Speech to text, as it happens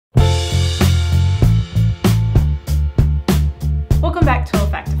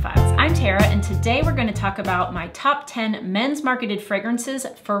and today we're going to talk about my top 10 men's marketed fragrances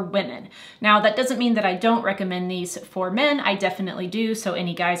for women. Now, that doesn't mean that I don't recommend these for men. I definitely do. So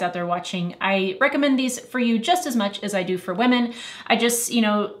any guys out there watching, I recommend these for you just as much as I do for women. I just,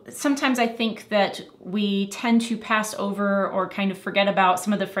 sometimes I think that we tend to pass over or kind of forget about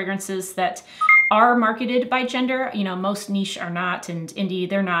some of the fragrances that are marketed by gender. Most niche are not, and indie,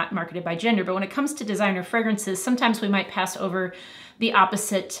 they're not marketed by gender. But when it comes to designer fragrances, sometimes we might pass over the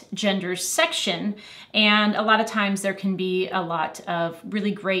opposite gender's section. And a lot of times there can be a lot of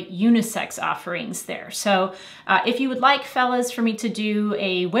really great unisex offerings there. So if you would like, fellas, for me to do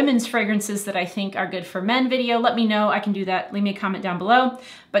a women's fragrances that I think are good for men video, let me know. I can do that. Leave me a comment down below.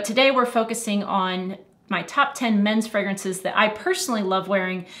 But today we're focusing on my top 10 men's fragrances that I personally love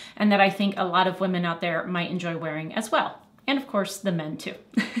wearing and that I think a lot of women out there might enjoy wearing as well. And of course, the men too.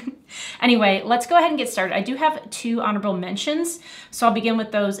 Anyway, let's go ahead and get started. I do have 2 honorable mentions, so I'll begin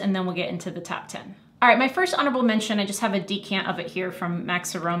with those and then we'll get into the top 10. All right, my first honorable mention, I just have a decant of it here from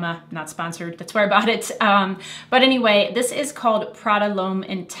Max Aroma, not sponsored, that's where I bought it. But anyway, this is called Prada L'Homme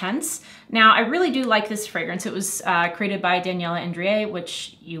Intense. Now, I really do like this fragrance. It was created by Daniela Andrier,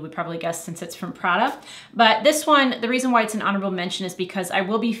 which you would probably guess since it's from Prada. But this one, the reason why it's an honorable mention is because I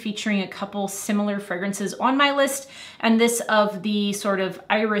will be featuring a couple similar fragrances on my list. And this of the sort of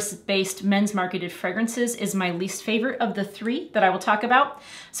iris-based men's marketed fragrances is my least favorite of the 3 that I will talk about.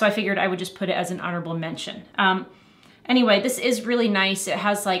 So I figured I would just put it as an honorable mention. Anyway, this is really nice. It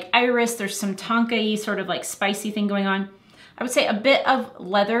has like iris, there's some tonka-y sort of like spicy thing going on. I would say a bit of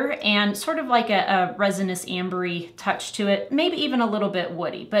leather and sort of like a resinous ambery touch to it, maybe even a little bit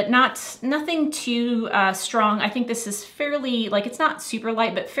woody, but nothing too strong. I think this is fairly, like, it's not super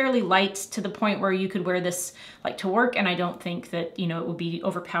light, but fairly light to the point where you could wear this like to work, and I don't think that, it would be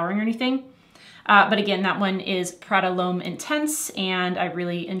overpowering or anything. But again, that one is Prada L'Homme Intense, and I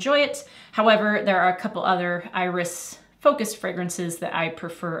really enjoy it. However, there are a couple other iris-focused fragrances that I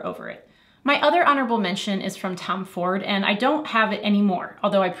prefer over it. My other honorable mention is from Tom Ford, and I don't have it anymore,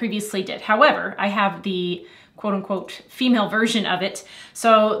 although I previously did. However, I have the quote-unquote female version of it.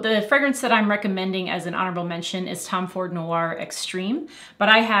 So the fragrance that I'm recommending as an honorable mention is Tom Ford Noir Extreme, but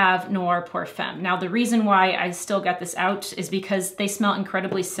I have Noir Parfums. Now, the reason why I still got this out is because they smell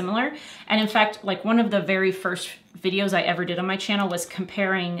incredibly similar. And in fact, like one of the very first videos I ever did on my channel was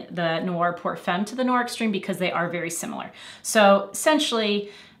comparing the Noir Parfums to the Noir Extreme because they are very similar. So essentially,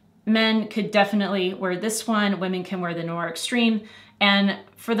 men could definitely wear this one, women can wear the Noir Extreme, and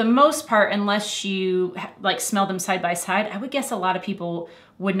for the most part, unless you like smell them side by side, I would guess a lot of people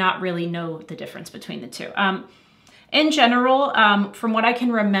would not really know the difference between the 2. In general, from what I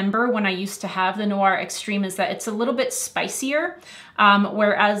can remember when I used to have the Noir Extreme is that it's a little bit spicier,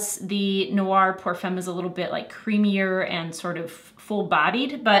 whereas the Noir Parfum is a little bit like creamier and sort of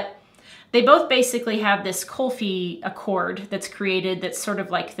full-bodied, but they both basically have this Kulfi accord that's created that's sort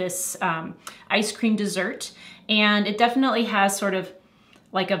of like this ice cream dessert. And it definitely has sort of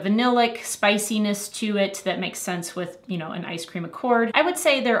like a vanillic spiciness to it that makes sense with, an ice cream accord. I would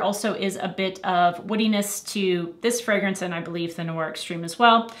say there also is a bit of woodiness to this fragrance, and I believe the Noir Extreme as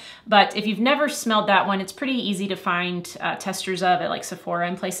well. But if you've never smelled that one, it's pretty easy to find testers of at like Sephora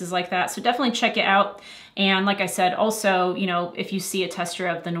and places like that. So definitely check it out. And like I said, also, if you see a tester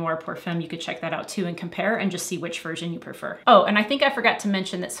of the Noir Parfum, you could check that out too and compare and just see which version you prefer. Oh, and I think I forgot to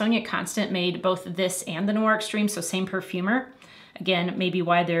mention that Sonia Constant made both this and the Noir Extreme, so same perfumer. Again, maybe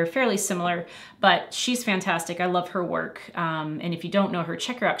why they're fairly similar, but she's fantastic. I love her work. And if you don't know her,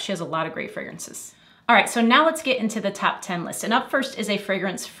 check her out. She has a lot of great fragrances. All right, so now let's get into the top 10 list. And up first is a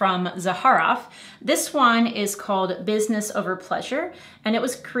fragrance from Zaharoff. This one is called Business Over Pleasure, and it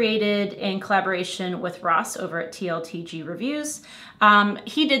was created in collaboration with Ross over at TLTG Reviews.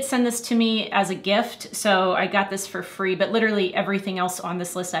 He did send this to me as a gift, so I got this for free, but literally everything else on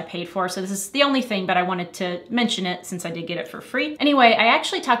this list I paid for. So this is the only thing, but I wanted to mention it since I did get it for free. Anyway, I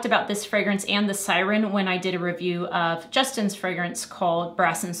actually talked about this fragrance and the Siren when I did a review of Justin's fragrance called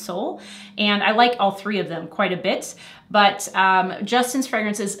Brass and Soul, and I like all 3 of them quite a bit. But Justin's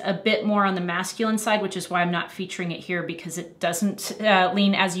fragrance is a bit more on the masculine side, which is why I'm not featuring it here because it doesn't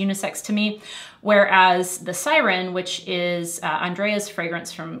lean as unisex to me. Whereas the Siren, which is Andrea's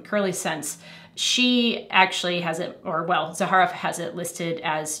fragrance from Curly Scents, she actually has it, or well, Zaharoff has it listed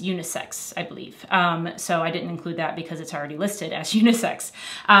as unisex, I believe. So I didn't include that because it's already listed as unisex.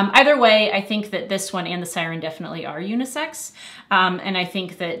 Either way, I think that this one and the Siren definitely are unisex. And I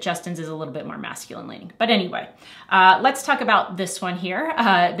think that Justin's is a little bit more masculine leaning. But anyway, let's talk about this one here,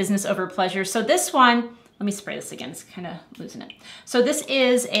 Business Over Pleasure. So this one, let me spray this again, it's kind of losing it. So this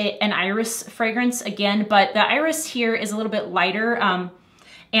is an iris fragrance again, but the iris here is a little bit lighter.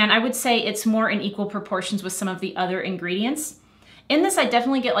 And I would say it's more in equal proportions with some of the other ingredients. In this, I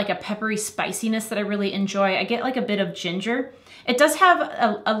definitely get like a peppery spiciness that I really enjoy. I get like a bit of ginger. It does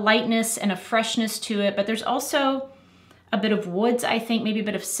have a lightness and a freshness to it, but there's also a bit of woods, I think, maybe a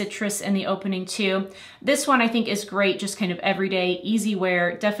bit of citrus in the opening too. This one I think is great, just kind of everyday, easy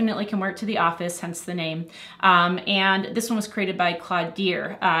wear. Definitely can wear it to the office, hence the name. And this one was created by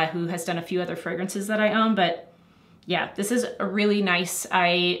Dior, who has done a few other fragrances that I own, but yeah, this is a really nice.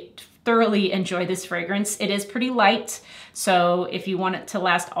 I thoroughly enjoy this fragrance. It is pretty light, so if you want it to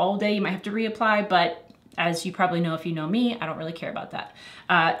last all day, you might have to reapply, but as you probably know if you know me, I don't really care about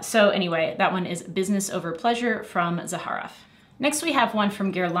that. So anyway, that one is Business Over Pleasure from Zaharoff. Next we have one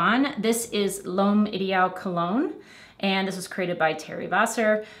from Guerlain. This is L'Homme Ideal Cologne, and this was created by Terry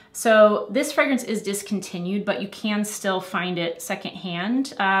Vassar. So this fragrance is discontinued, but you can still find it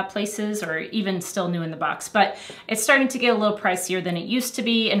secondhand places, or even still new in the box. But it's starting to get a little pricier than it used to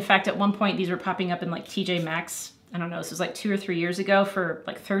be. In fact, at one point these were popping up in like TJ Maxx. I don't know, this was like 2 or 3 years ago for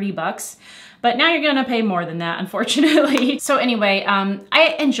like 30 bucks. But now you're gonna pay more than that, unfortunately. So anyway,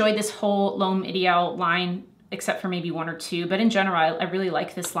 I enjoyed this whole L'Homme Ideal line, except for maybe 1 or 2. But in general, I really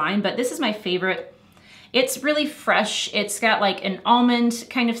like this line. But this is my favorite. It's really fresh. It's got like an almond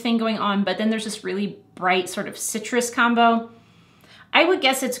kind of thing going on, but then there's this really bright sort of citrus combo. I would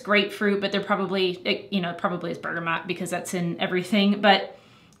guess it's grapefruit, but they're probably, probably is bergamot because that's in everything. But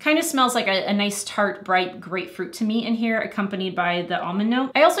kind of smells like a nice tart, bright grapefruit to me in here, accompanied by the almond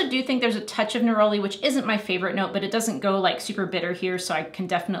note. I also do think there's a touch of neroli, which isn't my favorite note, but it doesn't go like super bitter here, so I can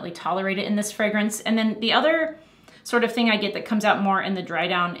definitely tolerate it in this fragrance. And then the other sort of thing I get that comes out more in the dry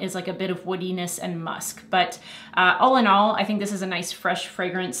down is like a bit of woodiness and musk. But all in all, I think this is a nice fresh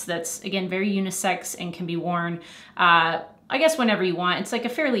fragrance that's, again, very unisex and can be worn, I guess, whenever you want. It's like a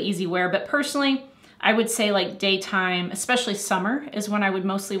fairly easy wear, but personally, I would say like daytime, especially summer, is when I would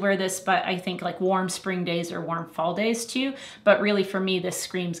mostly wear this, but I think like warm spring days or warm fall days too. But really for me, this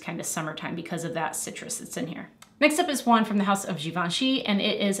screams kind of summertime because of that citrus that's in here. Next up is one from the house of Givenchy, and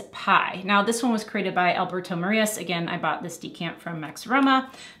it is Pi. Now this one was created by Alberto Marias. Again, I bought this decant from Max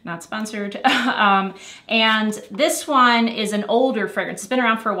Aroma, not sponsored. And this one is an older fragrance. It's been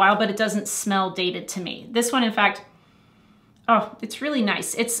around for a while, but it doesn't smell dated to me. This one, in fact, oh, it's really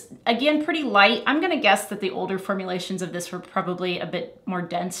nice. It's, again, pretty light. I'm gonna guess that the older formulations of this were probably a bit more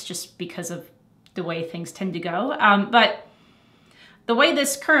dense just because of the way things tend to go. But the way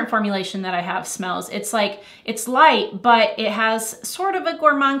this current formulation that I have smells, it's like, it's light, but it has sort of a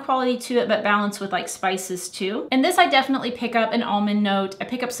gourmand quality to it, but balanced with like spices too. And this I definitely pick up an almond note. I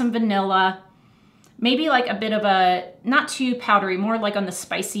pick up some vanilla, maybe like a bit of a, not too powdery, more like on the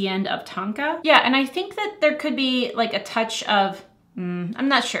spicy end of tonka. Yeah, and I think that there could be like a touch of, I'm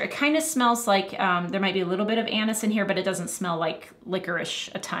not sure. It kind of smells like there might be a little bit of anise in here, but it doesn't smell like licorice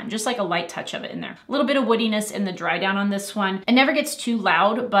a ton, just like a light touch of it in there. A little bit of woodiness in the dry down on this one. It never gets too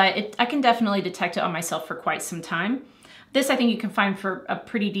loud, but I can definitely detect it on myself for quite some time. This I think you can find for a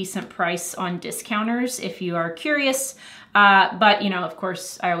pretty decent price on discounters if you are curious. But of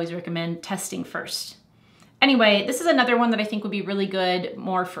course, I always recommend testing first. Anyway, this is another one that I think would be really good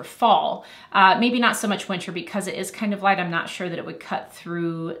more for fall. Maybe not so much winter because it is kind of light. I'm not sure that it would cut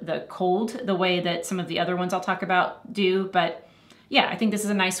through the cold the way that some of the other ones I'll talk about do. But yeah, I think this is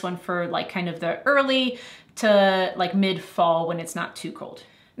a nice one for like kind of the early to like mid-fall when it's not too cold.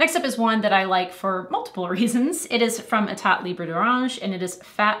 Next up is one that I like for multiple reasons. It is from Etat Libre d'Orange, and it is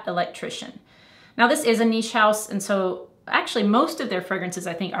Fat Electrician. Now this is a niche house, and so actually most of their fragrances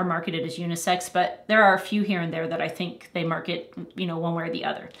I think are marketed as unisex, but there are a few here and there that I think they market, one way or the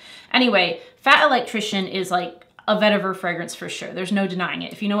other. Anyway, Fat Electrician is like a vetiver fragrance for sure. There's no denying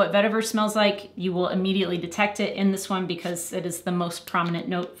it. If you know what vetiver smells like, you will immediately detect it in this one because it is the most prominent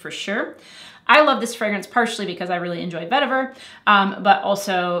note for sure. I love this fragrance partially because I really enjoy vetiver, but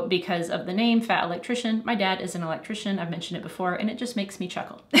also because of the name, Fat Electrician. My dad is an electrician. I've mentioned it before, and it just makes me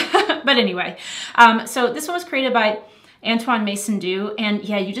chuckle. But anyway, so this one was created by Antoine Maison-Dew, and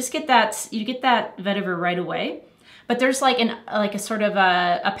yeah, you get that vetiver right away. But there's like a sort of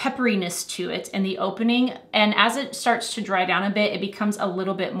a pepperiness to it in the opening, and as it starts to dry down a bit, it becomes a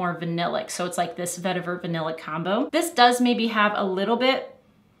little bit more vanillic. So it's like this vetiver vanilla combo. This does maybe have a little bit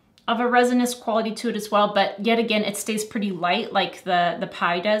of a resinous quality to it as well, but yet again, it stays pretty light like the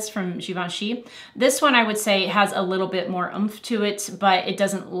Pi does from Givenchy. This one I would say has a little bit more oomph to it, but it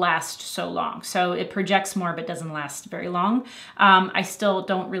doesn't last so long. So it projects more, but doesn't last very long. I still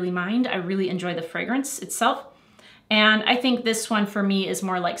don't really mind. I really enjoy the fragrance itself. And I think this one for me is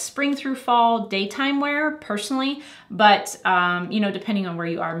more like spring through fall daytime wear personally, but you know, depending on where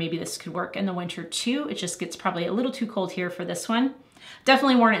you are, maybe this could work in the winter too. It just gets probably a little too cold here for this one.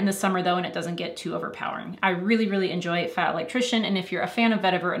 Definitely worn it in the summer though, and it doesn't get too overpowering. I really, really enjoy Fat Electrician, and if you're a fan of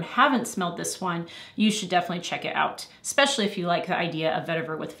vetiver and haven't smelled this one, you should definitely check it out, especially if you like the idea of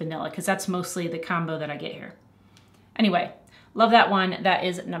vetiver with vanilla, because that's mostly the combo that I get here. Anyway, love that one. That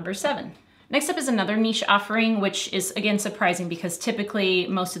is number 7. Next up is another niche offering, which is again surprising because typically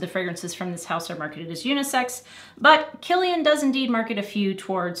most of the fragrances from this house are marketed as unisex, but Kilian does indeed market a few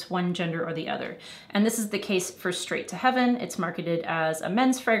towards one gender or the other. And this is the case for Straight to Heaven. It's marketed as a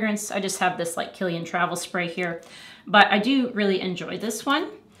men's fragrance. I just have this like Kilian travel spray here, but I do really enjoy this one.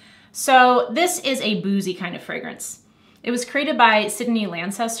 So this is a boozy kind of fragrance. It was created by Sydney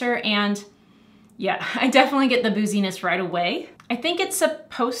Lancester, and yeah, I definitely get the booziness right away. I think it's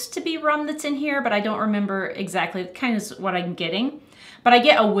supposed to be rum that's in here, but I don't remember exactly. It kind of is what I'm getting. But I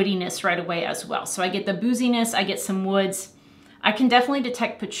get a woodiness right away as well. So I get the booziness, I get some woods. I can definitely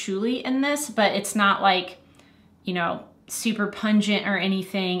detect patchouli in this, but it's not like, you know, super pungent or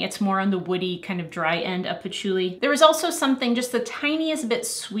anything. It's more on the woody kind of dry end of patchouli. There was also something just the tiniest bit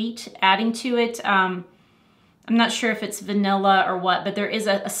sweet adding to it. I'm not sure if it's vanilla or what, but there is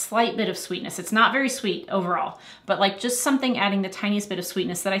a slight bit of sweetness. It's not very sweet overall, but like just something adding the tiniest bit of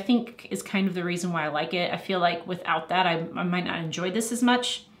sweetness that I think is kind of the reason why I like it. I feel like without that, I might not enjoy this as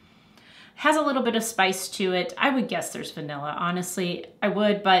much. It has a little bit of spice to it. I would guess there's vanilla, honestly. I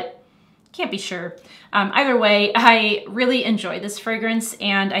would, but can't be sure. Either way, I really enjoy this fragrance,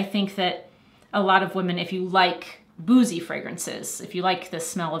 and I think that a lot of women, if you like boozy fragrances, if you like the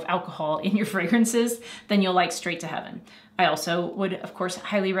smell of alcohol in your fragrances, then you'll like Straight to Heaven. I also would, of course,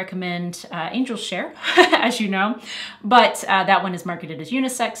 highly recommend Angel's Share, as you know, but that one is marketed as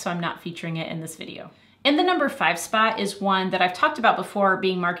unisex, so I'm not featuring it in this video. In the number 5 spot is one that I've talked about before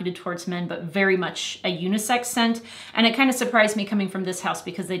being marketed towards men, but very much a unisex scent. And it kind of surprised me coming from this house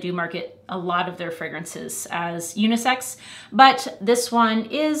because they do market a lot of their fragrances as unisex. But this one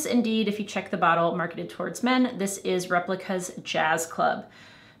is indeed, if you check the bottle, marketed towards men. This is Replica's Jazz Club.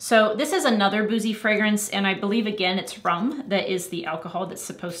 So this is another boozy fragrance, and I believe, again, it's rum that is the alcohol that's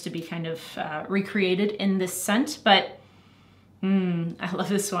supposed to be kind of recreated in this scent. But I love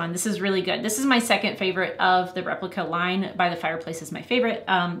this one. This is really good. This is my second favorite of the Replica line. By the Fireplace is my favorite.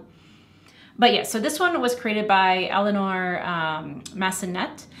 But yeah, so this one was created by Eleanor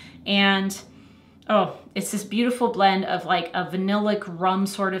Massenet, and oh, it's this beautiful blend of like a vanillic rum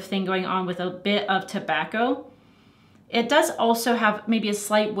sort of thing going on with a bit of tobacco. It does also have maybe a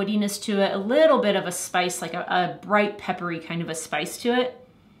slight woodiness to it, a little bit of a spice, like a bright peppery kind of a spice to it.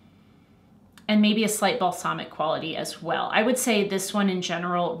 And maybe a slight balsamic quality as well. I would say this one in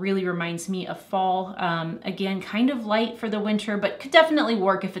general really reminds me of fall. Again, kind of light for the winter, but could definitely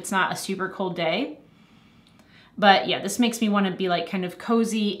work if it's not a super cold day. But yeah, this makes me want to be like kind of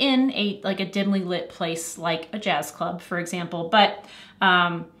cozy in like a dimly lit place like a jazz club, for example. But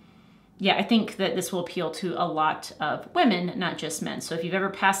yeah, I think that this will appeal to a lot of women, not just men. So if you've ever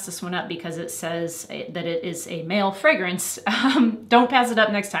passed this one up because it says that it is a male fragrance, don't pass it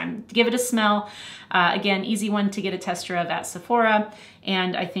up next time. Give it a smell. Again, easy one to get a tester of at Sephora.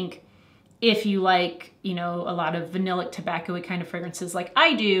 And I think if you like, you know, a lot of vanillic tobacco-y kind of fragrances like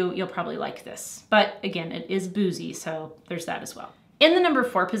I do, you'll probably like this. But again, it is boozy, so there's that as well. In the number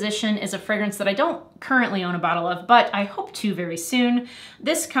 4 position is a fragrance that I don't currently own a bottle of, but I hope to very soon.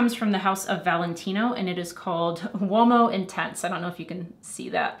 This comes from the house of Valentino, and it is called Uomo Intense. I don't know if you can see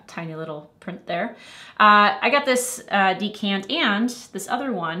that tiny little print there. I got this decant and this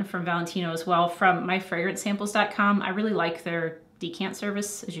other one from Valentino as well from myfragrancesamples.com. I really like their decant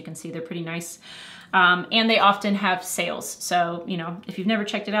service. As you can see, they're pretty nice. And they often have sales. So, you know, if you've never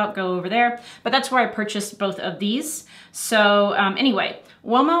checked it out, go over there. But that's where I purchased both of these. So anyway,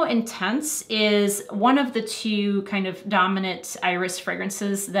 Uomo Intense is one of the 2 kind of dominant iris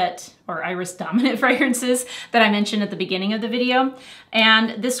fragrances or iris dominant fragrances that I mentioned at the beginning of the video.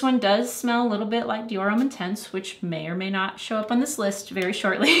 And this one does smell a little bit like Dior Homme Intense, which may or may not show up on this list very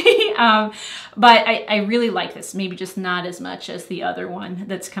shortly. But I really like this, maybe just not as much as the other one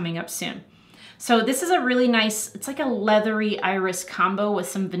that's coming up soon. So this is a really nice, it's like a leathery iris combo with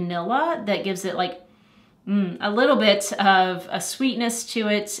some vanilla that gives it like a little bit of a sweetness to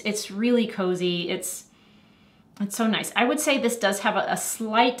it. It's really cozy. It's so nice. I would say this does have a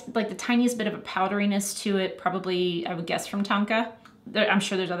slight, like the tiniest bit of a powderiness to it, probably I would guess from Tonka. I'm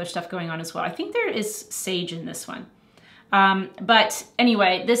sure there's other stuff going on as well. I think there is sage in this one. But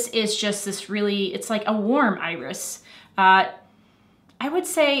anyway, this is just this really, it's like a warm iris. I would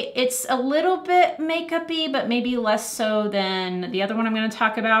say it's a little bit makeup-y, but maybe less so than the other one I'm going to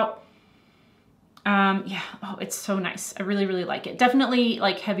talk about. Yeah, oh, it's so nice. I really, really like it. Definitely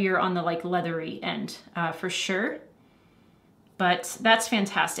like heavier on the like leathery end for sure. But that's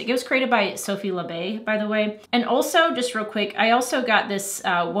fantastic. It was created by Sophie Labbé, by the way. And also, just real quick, I also got this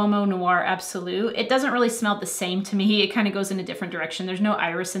Uomo Noir Absolu. It doesn't really smell the same to me. It kind of goes in a different direction. There's no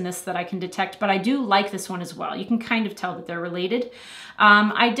iris in this that I can detect, but I do like this one as well. You can kind of tell that they're related.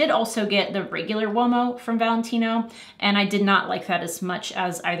 I did also get the regular Uomo from Valentino, and I did not like that as much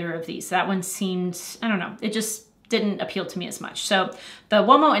as either of these. That one seemed, I don't know, it just didn't appeal to me as much. So the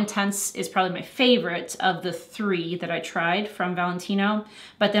Uomo Intense is probably my favorite of the three that I tried from Valentino,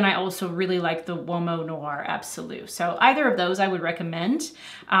 but then I also really like the Uomo Noir Absolu. So either of those I would recommend,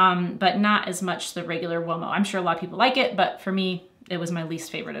 but not as much the regular Uomo. I'm sure a lot of people like it, but for me, it was my least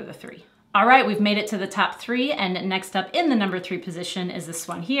favorite of the three. All right, we've made it to the top three, and next up in the number 3 position is this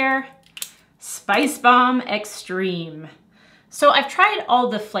one here, Spicebomb Extreme. So I've tried all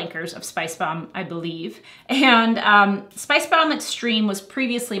the flankers of Spicebomb, I believe, and Spicebomb Extreme was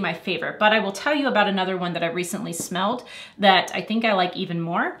previously my favorite, but I will tell you about another one that I recently smelled that I think I like even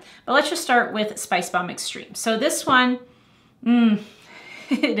more. But let's just start with Spicebomb Extreme. So this one, it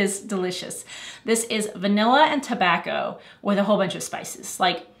is delicious. This is vanilla and tobacco with a whole bunch of spices.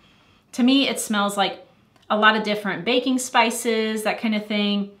 Like, to me, it smells like a lot of different baking spices, that kind of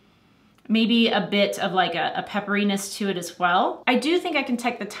thing. Maybe a bit of like a pepperiness to it as well. I do think I can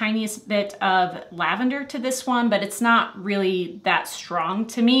take the tiniest bit of lavender to this one, but it's not really that strong.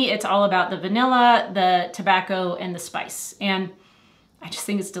 To me, it's all about the vanilla, the tobacco, and the spice. And I just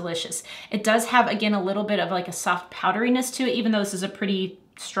think it's delicious. It does have, again, a little bit of like a soft powderiness to it, even though this is a pretty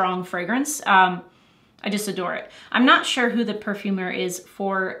strong fragrance. I just adore it. I'm not sure who the perfumer is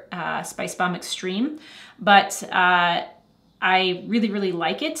for Spicebomb Extreme, but I really, really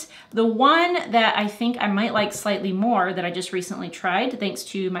like it. The one that I think I might like slightly more that I just recently tried, thanks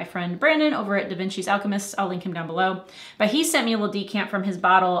to my friend Brandon over at Da Vinci's Alchemist, I'll link him down below, but he sent me a little decant from his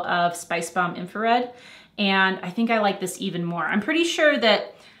bottle of Spicebomb Infrared, and I think I like this even more. I'm pretty sure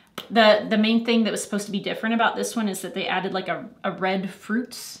that the main thing that was supposed to be different about this one is that they added like a red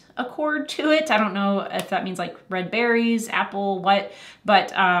fruits accord to it. I don't know if that means like red berries, apple, what,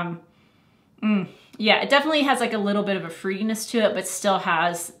 but yeah, it definitely has like a little bit of a fruitiness to it, but still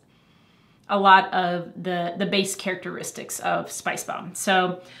has a lot of the base characteristics of Spicebomb.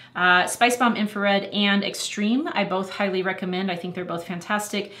 So Spicebomb Infrared and Extreme, I both highly recommend. I think they're both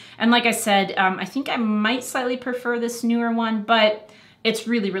fantastic. And like I said, I think I might slightly prefer this newer one, but it's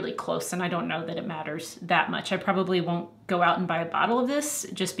really, really close, and I don't know that it matters that much. I probably won't go out and buy a bottle of this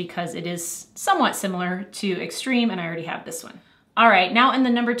just because it is somewhat similar to Extreme, and I already have this one. All right, now in the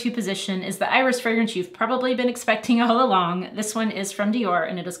number 2 position is the iris fragrance you've probably been expecting all along. This one is from Dior,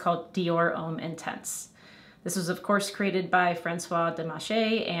 and it is called Dior Homme Intense. This was, of course, created by Francois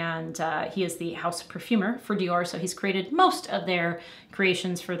Demachet, and he is the house perfumer for Dior, so he's created most of their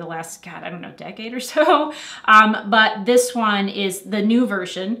creations for the last, God, I don't know, decade or so. But this one is the new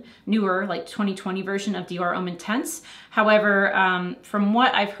version, newer, like 2020 version of Dior Homme Intense. However, from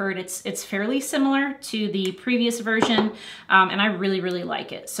what I've heard, it's fairly similar to the previous version, and I really, really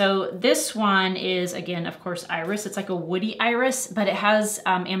like it. So this one is, again, of course, iris. It's like a woody iris, but it has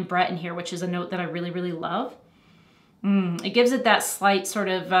ambrette in here, which is a note that I really, really love. It gives it that slight sort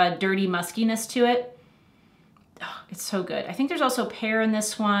of dirty muskiness to it. Oh, it's so good. I think there's also pear in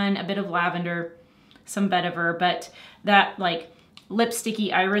this one, a bit of lavender, some vetiver, but that like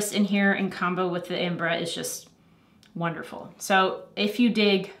lipsticky iris in here in combo with the ambrette is just wonderful. So if you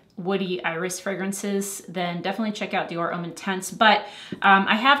dig woody iris fragrances, then definitely check out Dior Homme Intense. But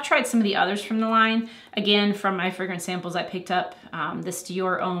I have tried some of the others from the line. Again, from my fragrance samples, I picked up this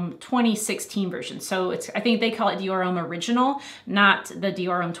Dior Homme 2016 version. So it's, I think they call it Dior Homme Original, not the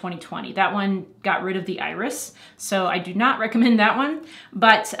Dior Homme 2020. That one got rid of the iris, so I do not recommend that one.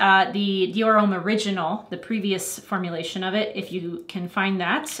 But the Dior Homme Original, the previous formulation of it, if you can find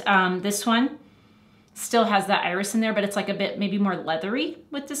that, this one still has that iris in there, but it's like a bit maybe more leathery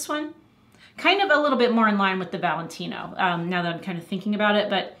with this one. Kind of a little bit more in line with the Valentino, now that I'm kind of thinking about it,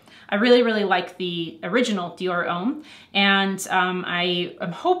 but I really, really like the original Dior Homme, and I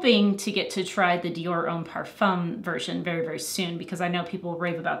am hoping to get to try the Dior Homme Parfum version very, very soon, because I know people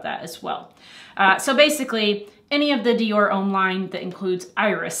rave about that as well. So basically, any of the Dior Homme line that includes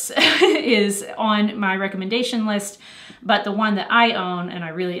iris is on my recommendation list, but the one that I own and I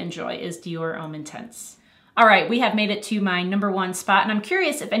really enjoy is Dior Homme Intense. All right, we have made it to my #1 spot, and I'm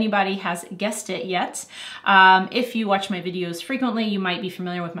curious if anybody has guessed it yet. If you watch my videos frequently, you might be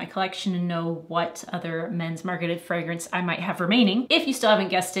familiar with my collection and know what other men's marketed fragrance I might have remaining. If you still haven't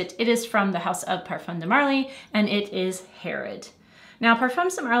guessed it, it is from the house of Parfums de Marly, and it is Harrod. Now,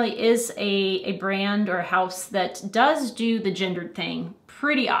 Parfums de Marly is a brand or a house that does do the gendered thing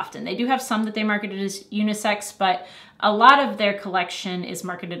pretty often. They do have some that they marketed as unisex, but a lot of their collection is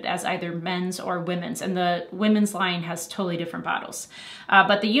marketed as either men's or women's, and the women's line has totally different bottles.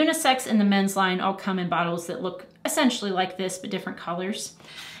 But the unisex and the men's line all come in bottles that look essentially like this, but different colors.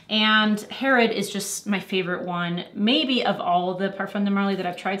 And Harrod is just my favorite one, maybe of all the Parfums de Marly that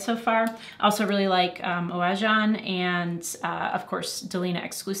I've tried so far. I also really like Oajan and, of course, Delina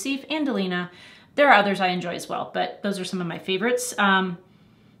Exclusive and Delina. There are others I enjoy as well, but those are some of my favorites.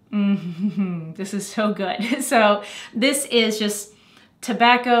 This is so good. So this is just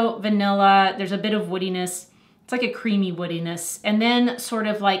tobacco, vanilla. There's a bit of woodiness. It's like a creamy woodiness. And then sort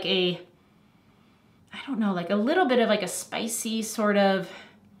of like I don't know, like a little bit of like a spicy sort of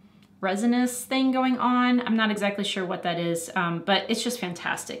resinous thing going on. I'm not exactly sure what that is, but it's just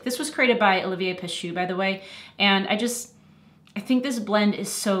fantastic. This was created by Olivier Péchu, by the way. And I think this blend is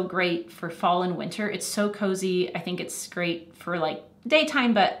so great for fall and winter. It's so cozy. I think it's great for like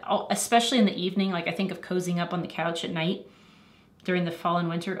daytime, but especially in the evening. Like I think of cozying up on the couch at night during the fall and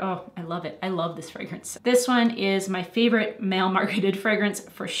winter. Oh, I love it. I love this fragrance. This one is my favorite male marketed fragrance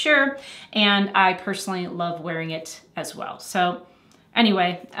for sure. And I personally love wearing it as well. So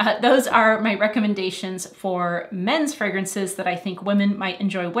anyway, those are my recommendations for men's fragrances that I think women might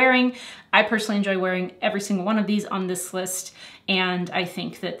enjoy wearing. I personally enjoy wearing every single one of these on this list, and I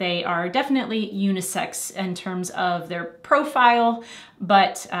think that they are definitely unisex in terms of their profile,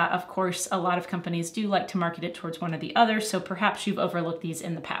 but of course, a lot of companies do like to market it towards one or the other, so perhaps you've overlooked these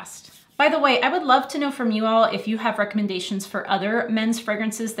in the past. By the way, I would love to know from you all if you have recommendations for other men's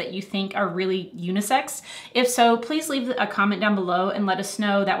fragrances that you think are really unisex. If so, please leave a comment down below and let us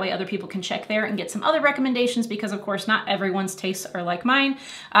know. That way other people can check there and get some other recommendations, because of course not everyone's tastes are like mine.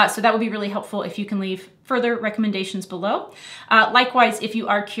 So that would be really helpful if you can leave further recommendations below. Likewise, if you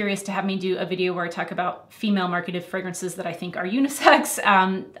are curious to have me do a video where I talk about female marketed fragrances that I think are unisex,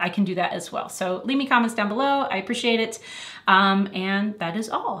 I can do that as well. So leave me comments down below. I appreciate it. And that is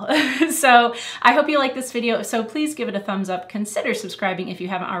all. So I hope you like this video. If so, please give it a thumbs up. Consider subscribing if you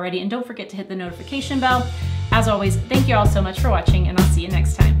haven't already, and don't forget to hit the notification bell. As always, thank you all so much for watching, and I'll see you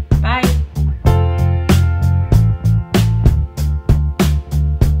next time. Bye.